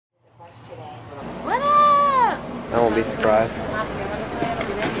I won't be surprised.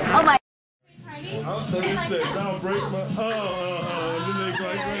 Oh my. I'm 36. I'll break my.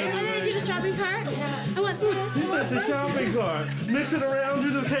 Want to do the shopping cart? I want this. This is a shopping cart. Mix it around. Do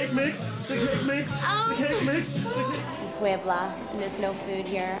the cake mix. The cake mix. The cake mix. Puebla, and there's no food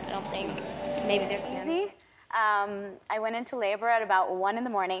here. I don't think. Maybe there's some. I went into labor at about 1 in the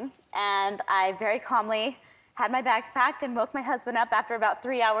morning, and I very calmly had my bags packed and woke my husband up after about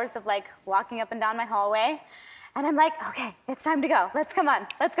 3 hours of like walking up and down my hallway. And I'm like, okay, it's time to go. Let's come on.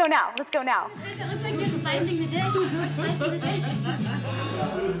 Let's go now. Let's go now. It looks like you're spicing the dish. You're spicing the dish.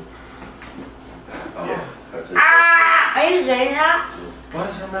 Yeah, that's it. Are you getting that? Why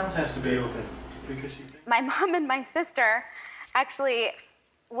does her mouth have to be open? Because she's... My mom and my sister actually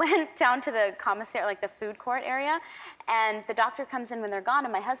went down to the commissary, like the food court area, and the doctor comes in when they're gone,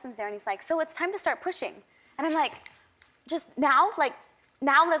 and my husband's there, and he's like, so it's time to start pushing. And I'm like, just now? Like,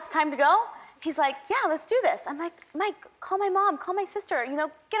 now that's time to go? He's like, yeah, let's do this. I'm like, Mike, call my mom, call my sister, you know,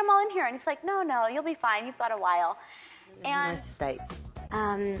 get them all in here. And he's like, no, you'll be fine. You've got a while. And United States.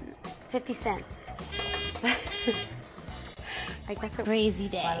 50 cents. I guess it Crazy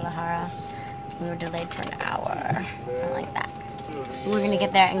day. Guadalajara. We were delayed for an hour. I like that. We're gonna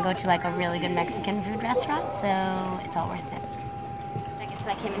get there and go to like a really good Mexican food restaurant, so it's all worth it. So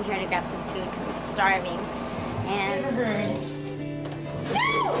I came in here to grab some food because I'm starving. And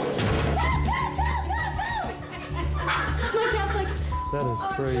That is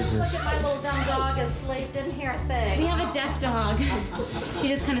crazy. Look at my little dumb dog asleep, didn't hear a thing. we have a deaf dog. She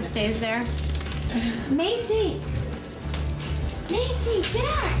just kind of stays there. Macy! Macy, sit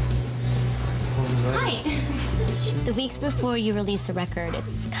down! Hi! The weeks before you release a record,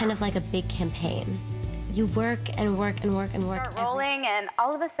 it's kind of like a big campaign. You work and work and work and work. start rolling, and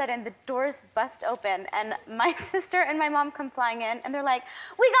all of a sudden the doors bust open, and my sister and my mom come flying in, and they're like,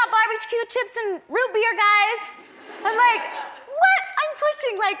 we got barbecue chips and root beer, guys. I'm like, what? I'm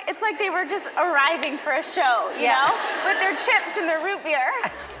pushing, like, it's like they were just arriving for a show, you know, with their chips and their root beer.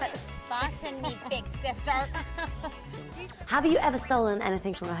 Bossing me, big sister. Have you ever stolen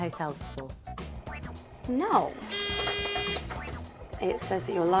anything from a hotel before? No. It says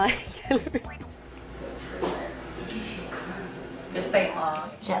that you're lying, Hilary. Just say,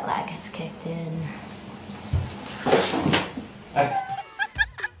 Jet lag has kicked in.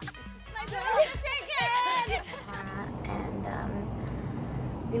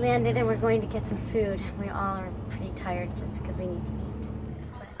 We landed and we're going to get some food. We all are pretty tired just because we need to eat.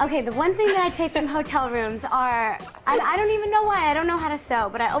 Okay, the one thing that I take from hotel rooms are, I don't even know why, I don't know how to sew,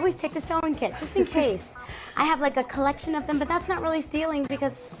 but I always take the sewing kit, just in case. I have like a collection of them, but that's not really stealing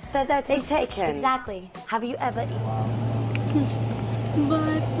because... They're there to be taken. Exactly. Have you ever eaten?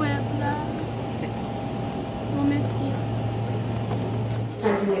 Bye, Puebla. We'll miss you. It's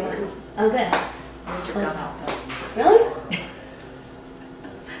time for me to come. Oh, good. Really?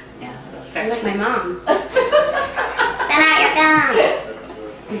 You're like my mom. Then you're gone.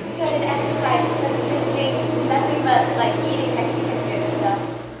 We couldn't exercise because we've been doing nothing but like eating Mexican food, so.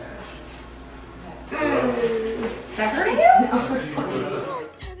 is that hurting you?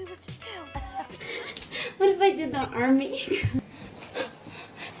 Tell me what to do. What if I did the army?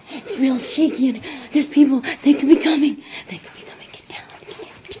 It's real shaky and there's people, they could be coming. They could be coming. Get down, get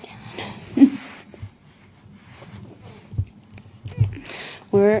down, get down.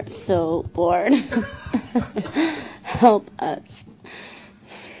 We're so bored. Help us.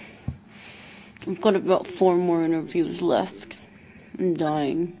 I've got about 4 more interviews left. I'm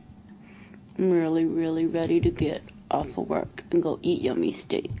dying. I'm really, really ready to get off of work and go eat yummy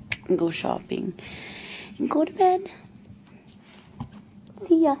steak and go shopping and go to bed.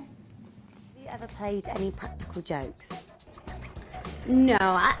 See ya. Have you ever played any practical jokes? No,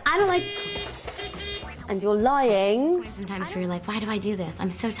 I don't like... And you're lying. Sometimes where you're like, why do I do this?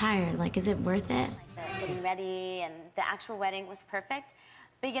 I'm so tired. Like, is it worth it? Getting ready, and the actual wedding was perfect.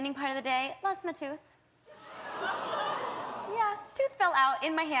 Beginning part of the day, lost my tooth. Yeah, tooth fell out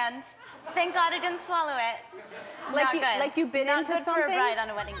in my hand. Thank God I didn't swallow it. Not good. Like you bit Not into good something? for a bride on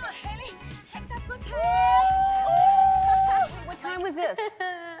a wedding day. Haley, check that pussy. What time was this?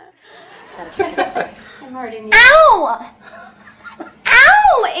 I'm already near. Ow!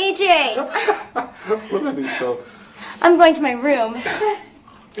 Ow, AJ! Look at these so. I'm going to my room.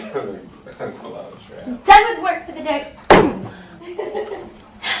 Done with work for the day.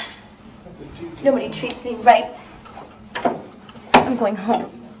 Nobody treats me right. I'm going home.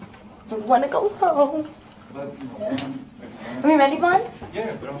 I want to go home. Are we ready, Vaughn?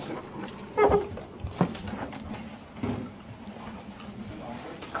 Yeah, but I'm sure.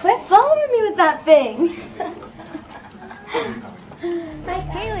 Quit following me with that thing.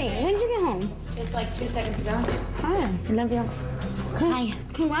 Haley, when did you get home? It's just like 2 seconds ago. Hi. I love you. Hi.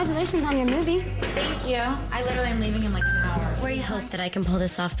 Congratulations on your movie. Thank you. I literally am leaving in like an hour. Where do you hope that I can pull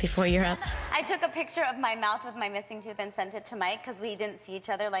this off before you're up? I took a picture of my mouth with my missing tooth and sent it to Mike because we didn't see each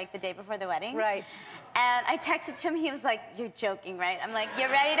other like the day before the wedding. Right. And I texted to him. He was like, "You're joking, right?" I'm like, "You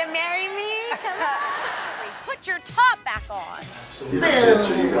ready to marry me? Come on." Put your top back on. So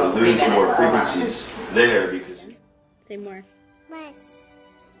you're gonna lose more frequencies there because Say more. What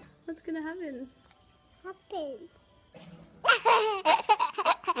What's gonna happen? happened?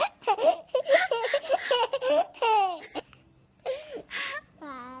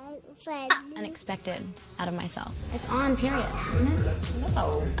 Unexpected out of myself. It's on, period, isn't it?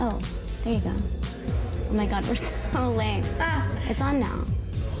 No. Oh, there you go. Oh my God, we're so late. It's on now.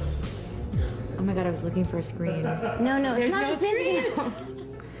 Oh my God, I was looking for a screen. No, There's it's not no a digital.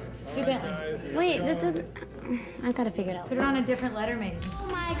 Too bad. Wait, this doesn't. I've got to figure it out. Put it on a different letter, maybe. Oh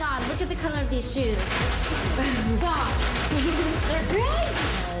my God, look at the color of these shoes. Stop. They're great.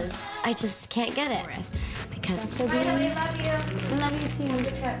 I just can't get it. Because it's so good. I love you. I love you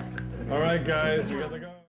too. All right, guys, you gotta go.